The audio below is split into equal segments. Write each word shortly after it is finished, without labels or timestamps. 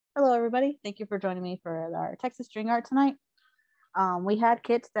Hello, everybody. Thank you for joining me for our Texas string art tonight. We had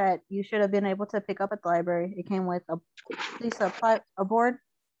kits that you should have been able to pick up at the library. It came with a board,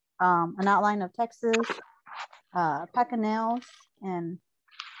 an outline of Texas, a pack of nails, and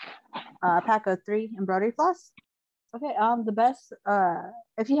a pack of 3 embroidery floss. Okay, the best,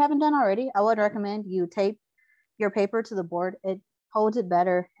 if you haven't done already, I would recommend you tape your paper to the board. It holds it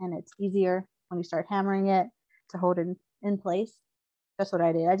better and it's easier when you start hammering it to hold it in place. That's what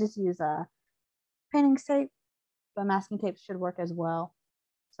I did. I just use painting tape, but masking tape should work as well.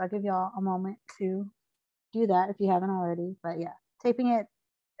 So I'll give y'all a moment to do that if you haven't already. But yeah, taping it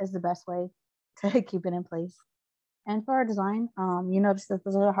is the best way to keep it in place. And for our design, you notice that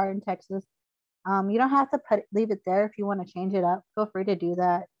there's a heart in Texas. You don't have to leave it there if you want to change it up. Feel free to do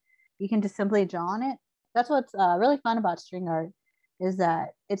that. You can just simply draw on it. That's what's really fun about string art is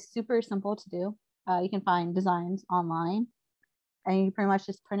that it's super simple to do. You can find designs online, and you pretty much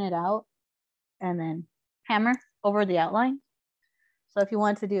just print it out and then hammer over the outline. So if you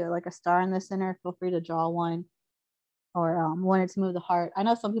want to do like a star in the center, feel free to draw one, or wanted to move the heart. I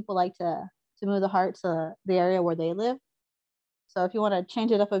know some people like to move the heart to the area where they live. So if you want to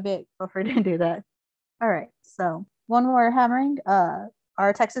change it up a bit, feel free to do that. All right. So when we're hammering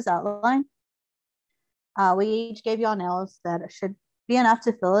our Texas outline, we each gave y'all nails that should be enough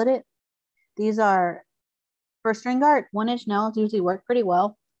to fillet it. These are for string art. 1-inch nails usually work pretty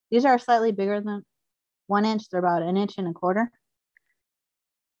well. These are slightly bigger than 1 inch. They're about 1.25 inches.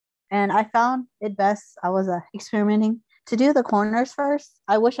 And I found it best. I was experimenting to do the corners first.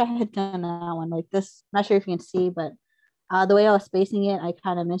 I wish I had done that one like this. Not sure if you can see, but the way I was spacing it, I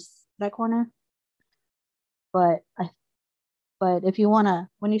kind of missed that corner. But if you wanna,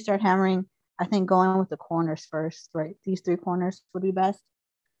 when you start hammering, I think going with the corners first, right? These 3 corners would be best.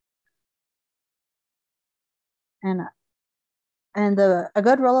 And a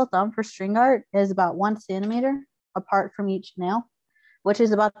good rule of thumb for string art is about 1 centimeter apart from each nail, which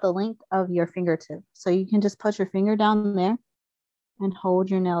is about the length of your fingertip. So you can just put your finger down there and hold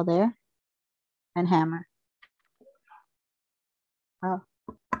your nail there and hammer. I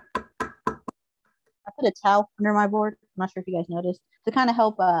put a towel under my board. I'm not sure if you guys noticed, to kind of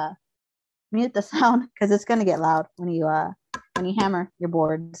help mute the sound because it's going to get loud when you hammer your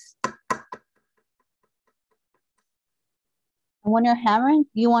boards. And when you're hammering,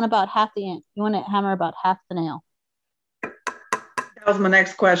 you want about half the inch. You want to hammer about half the nail. That was my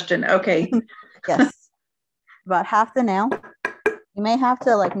next question. Okay. Yes, about half the nail. You may have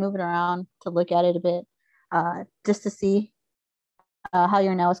to like move it around to look at it a bit, just to see how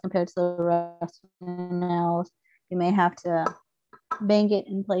your nail is compared to the rest of your nails. You may have to bang it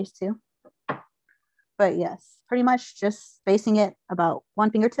in place too. But yes, pretty much just spacing it about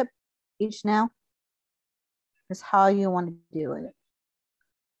 1 fingertip each nail is how you want to do it.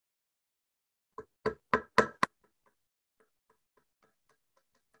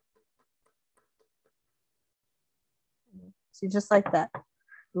 See, just like that.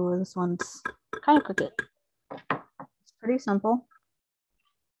 Ooh, this one's kind of crooked. It's pretty simple.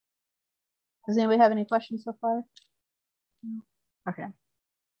 Does anybody have any questions so far? Okay.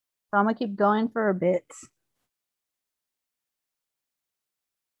 So I'm gonna keep going for a bit.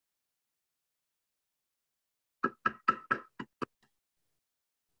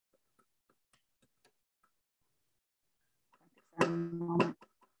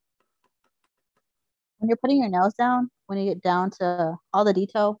 When you're putting your nails down, when you get down to all the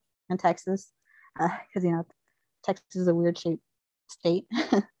detail in Texas, because Texas is a weird shaped state.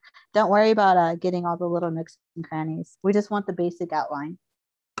 Don't worry about getting all the little nooks and crannies. We just want the basic outline.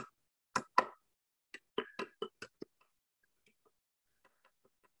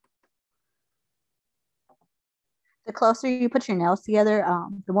 The closer you put your nails together,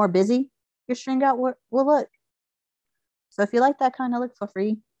 the more busy your string out will look. So if you like that kind of look, feel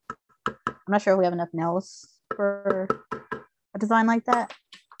free. I'm not sure if we have enough nails for a design like that.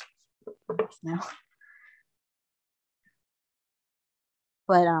 No.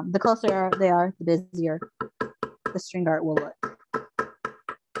 But the closer they are, the busier the string art will look.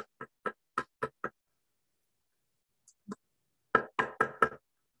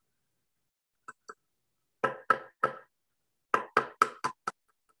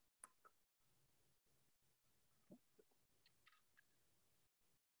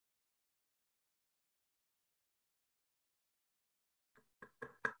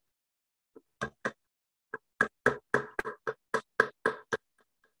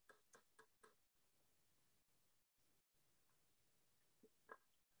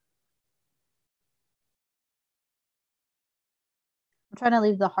 I'm trying to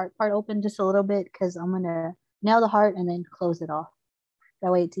leave the heart part open just a little bit because I'm going to nail the heart and then close it off.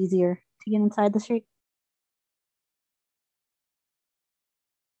 That way it's easier to get inside the shape.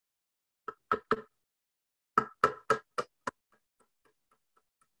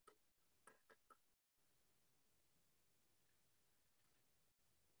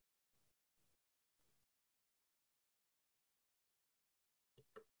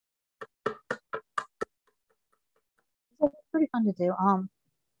 It's pretty fun to do.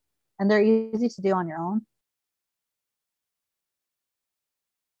 And they're easy to do on your own.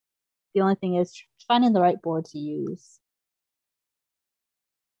 The only thing is finding the right board to use.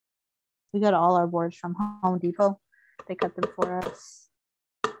 We got all our boards from Home Depot. They cut them for us.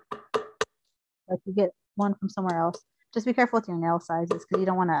 If you get one from somewhere else, just be careful with your nail sizes because you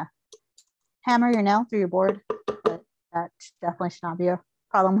don't want to hammer your nail through your board. But that definitely should not be a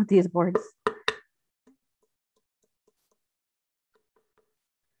problem with these boards.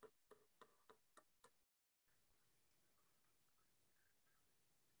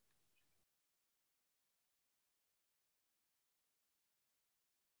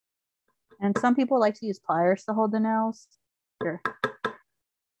 And some people like to use pliers to hold the nails. Sure.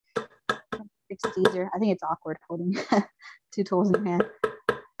 It's easier. I think it's awkward holding two tools in your hand.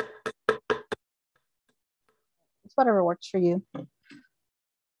 It's whatever works for you. Okay.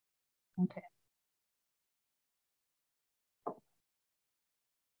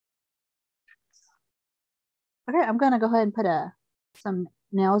 Okay, I'm gonna go ahead and put some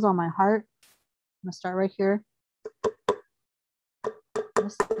nails on my heart. I'm gonna start right here in the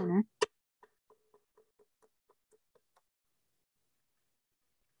center.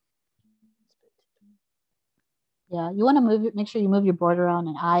 Yeah, you want to move it. Make sure you move your board around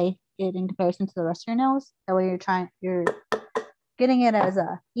and eye it in comparison to the rest of your nails. That way, you're getting it as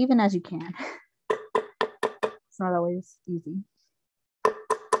even as you can. It's not always easy.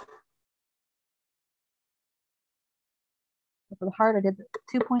 For the heart, I did the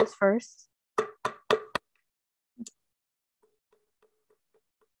 2 points first.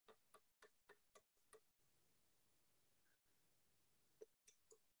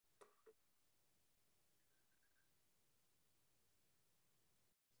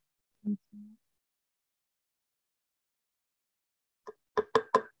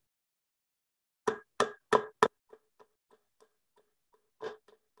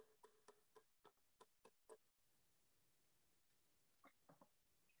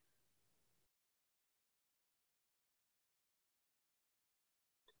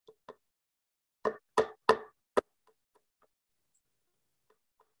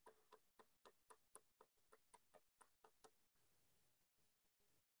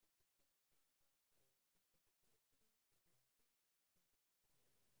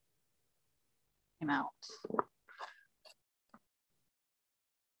 Came out.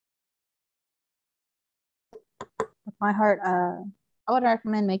 With my heart, I would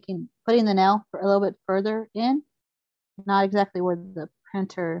recommend putting the nail a little bit further in, not exactly where the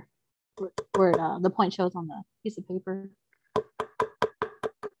printer, where the point shows on the piece of paper.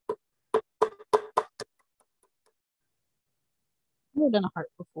 I've never done a heart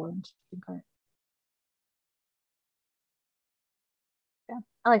before in string art. Yeah,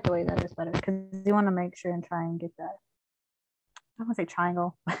 I like the way that is better because you want to make sure and try and get that. I don't want to say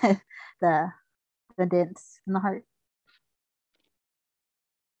triangle, but the dents in the heart.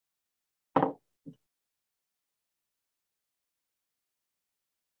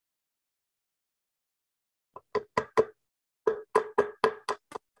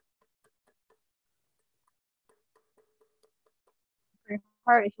 For your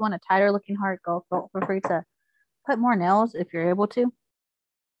heart, if you want a tighter looking heart, go feel free to put more nails if you're able to.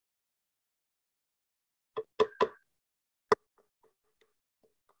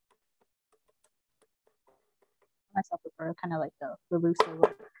 Myself prefer kind of like the looser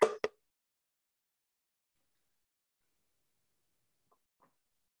look.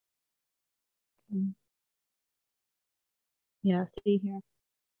 Yeah, see here.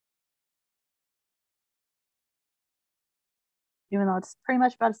 Even though it's pretty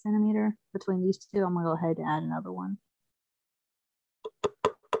much about a centimeter between these two, I'm gonna go ahead and add another one.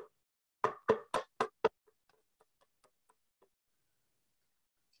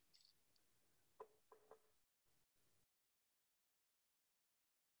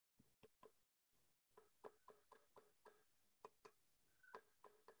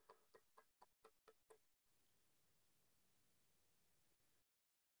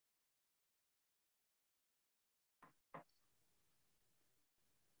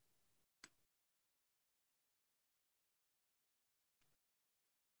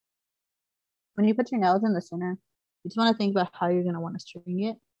 When you put your nails in the center, you just want to think about how you're gonna want to string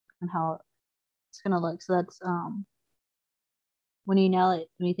it and how it's gonna look. So that's when you nail it,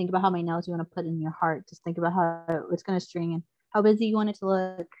 when you think about how many nails you want to put in your heart, just think about how it's going to string and how busy you want it to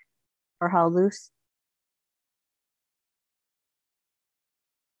look or how loose.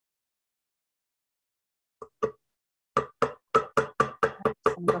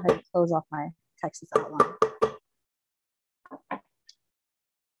 I'm gonna go ahead and close off my Texas outline.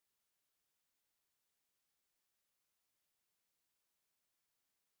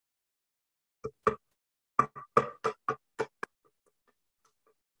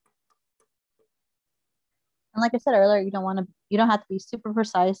 And like I said earlier, you don't have to be super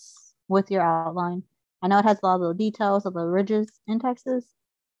precise with your outline. I know it has a lot of the details of the ridges in Texas,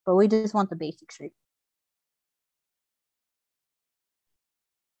 but we just want the basic shape.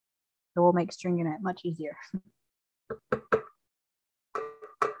 It will make stringing it much easier.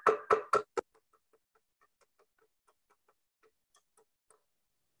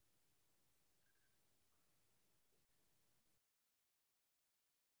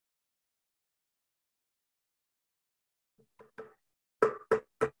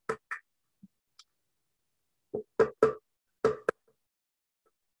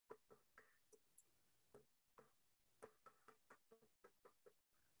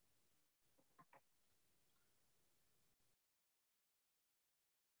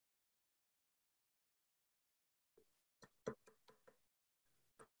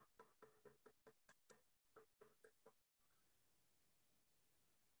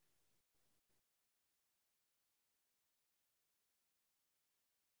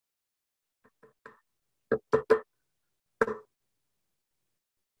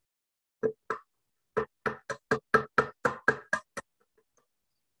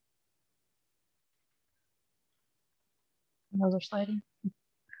 Those are sliding.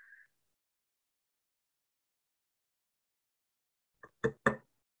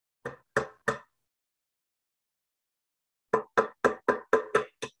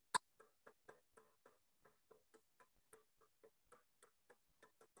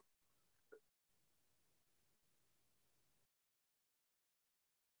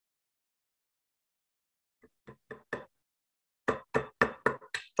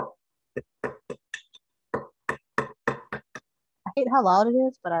 I hate how loud it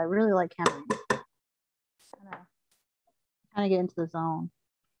is, but I really like hammering. Kind of get into the zone,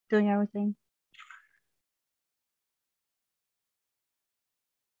 doing everything.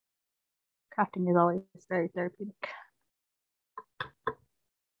 Crafting is always very therapeutic.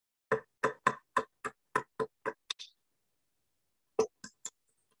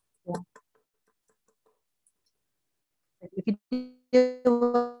 Yeah. If you do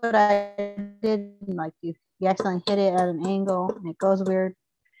what I did, like you accidentally hit it at an angle and it goes weird,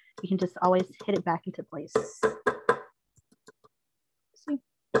 you can just always hit it back into place. See?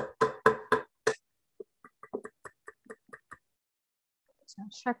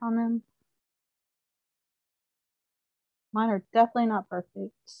 Let's check on them. Mine are definitely not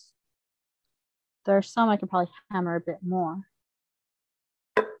perfect. There are some I can probably hammer a bit more.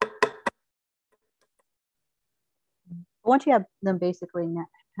 Once you have them basically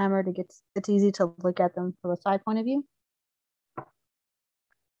hammered, it's easy to look at them from a side point of view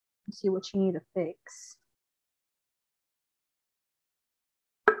and see what you need to fix.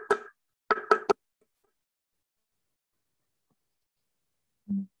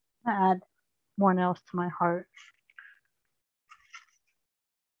 I add more nails to my heart.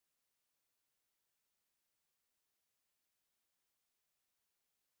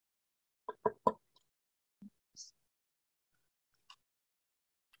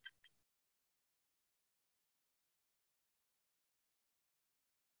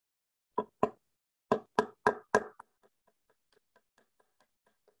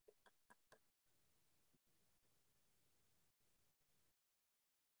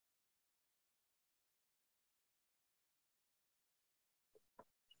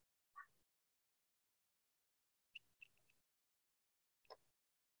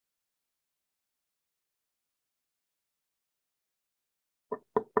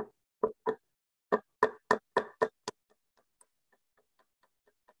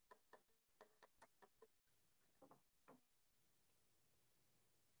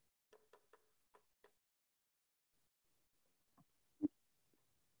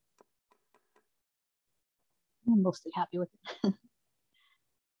 I'm mostly happy with it.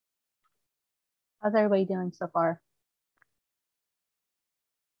 How's everybody doing so far?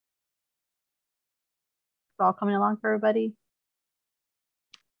 It's all coming along for everybody?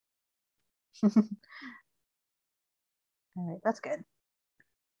 All right, that's good.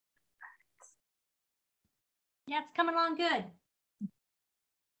 Yeah, it's coming along good.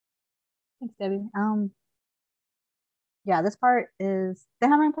 Thanks, Debbie. yeah, this part is the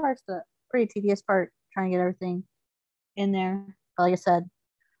hammering part's the pretty tedious part, trying to get everything in there. But like I said,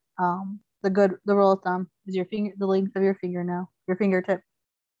 the rule of thumb is the length of your fingernail, your fingertip.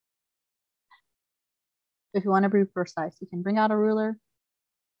 If you want to be precise, you can bring out a ruler,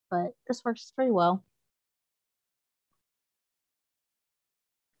 but this works pretty well.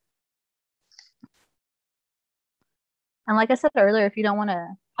 And like I said earlier, if you don't want to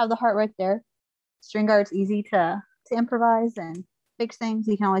have the heart right there, string art's easy to improvise and fix things.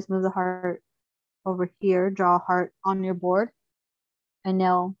 You can always move the heart over here, draw a heart on your board, and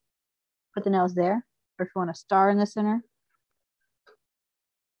put the nails there. Or if you want a star in the center,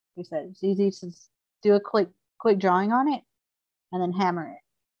 like I said, it's easy to do a quick drawing on it and then hammer it.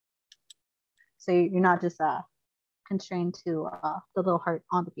 So you're not just constrained to the little heart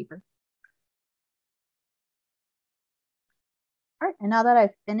on the paper. All right, and now that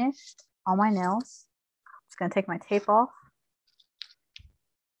I've finished all my nails, I'm just gonna take my tape off.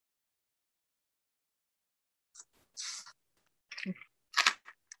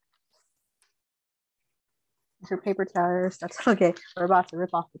 Your paper towers, that's okay. We're about to rip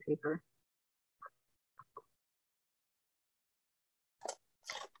off the paper.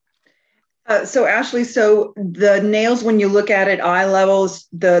 So Ashley, so the nails, when you look at it, eye levels,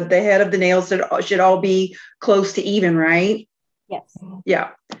 the head of the nails should all be close to even, right? Yes. Yeah.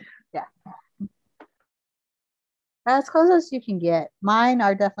 Yeah. As close as you can get. Mine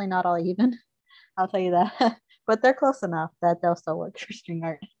are definitely not all even. I'll tell you that. But they're close enough that they'll still work for string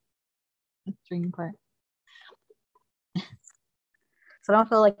art. String part. So don't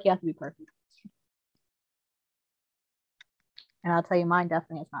feel like you have to be perfect. And I'll tell you, mine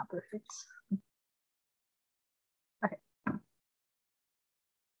definitely is not perfect. Okay.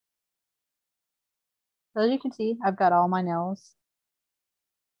 So as you can see, I've got all my nails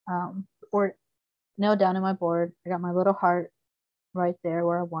or nailed down in my board. I got my little heart right there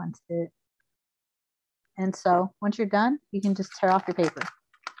where I want it. And so once you're done, you can just tear off your paper.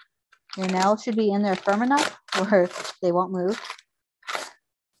 Your nails should be in there firm enough where they won't move.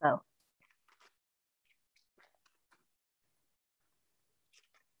 So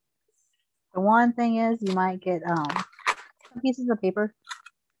the one thing is you might get some pieces of paper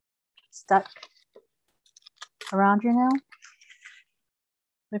stuck around your nail.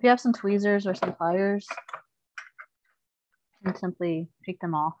 If you have some tweezers or some pliers, you can simply take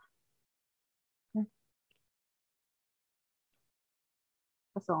them off.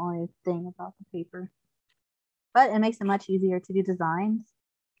 That's the only thing about the paper. But it makes it much easier to do designs.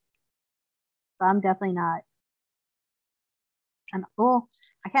 So I'm definitely not. And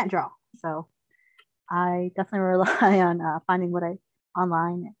I can't draw, so I definitely rely on finding what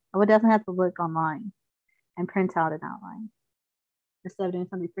online. I would definitely have to look online and print out an outline instead of doing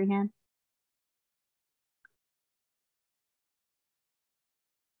something freehand.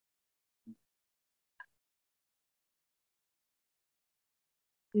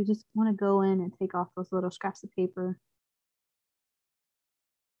 You just want to go in and take off those little scraps of paper.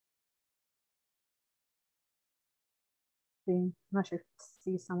 See, I'm not sure if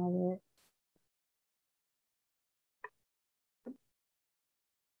you see some of it.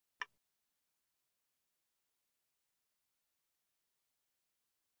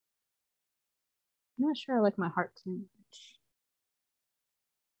 I'm not sure I like my heart too much.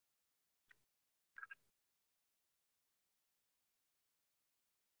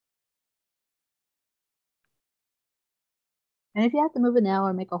 And if you have to move a nail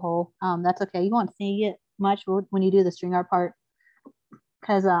or make a hole, that's okay. You won't see it much when you do the string art part.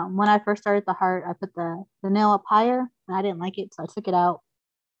 Because when I first started the heart, I put the nail up higher and I didn't like it, so I took it out.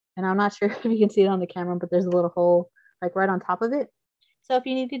 And I'm not sure if you can see it on the camera, but there's a little hole like right on top of it. So if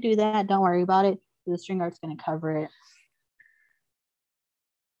you need to do that, don't worry about it. The string art's going to cover it.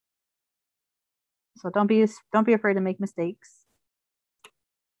 So don't be afraid to make mistakes.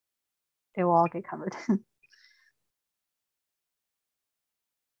 They will all get covered.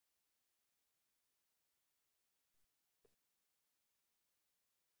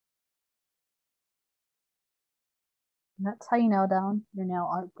 That's how you nail down your nail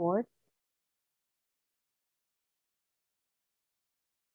art board.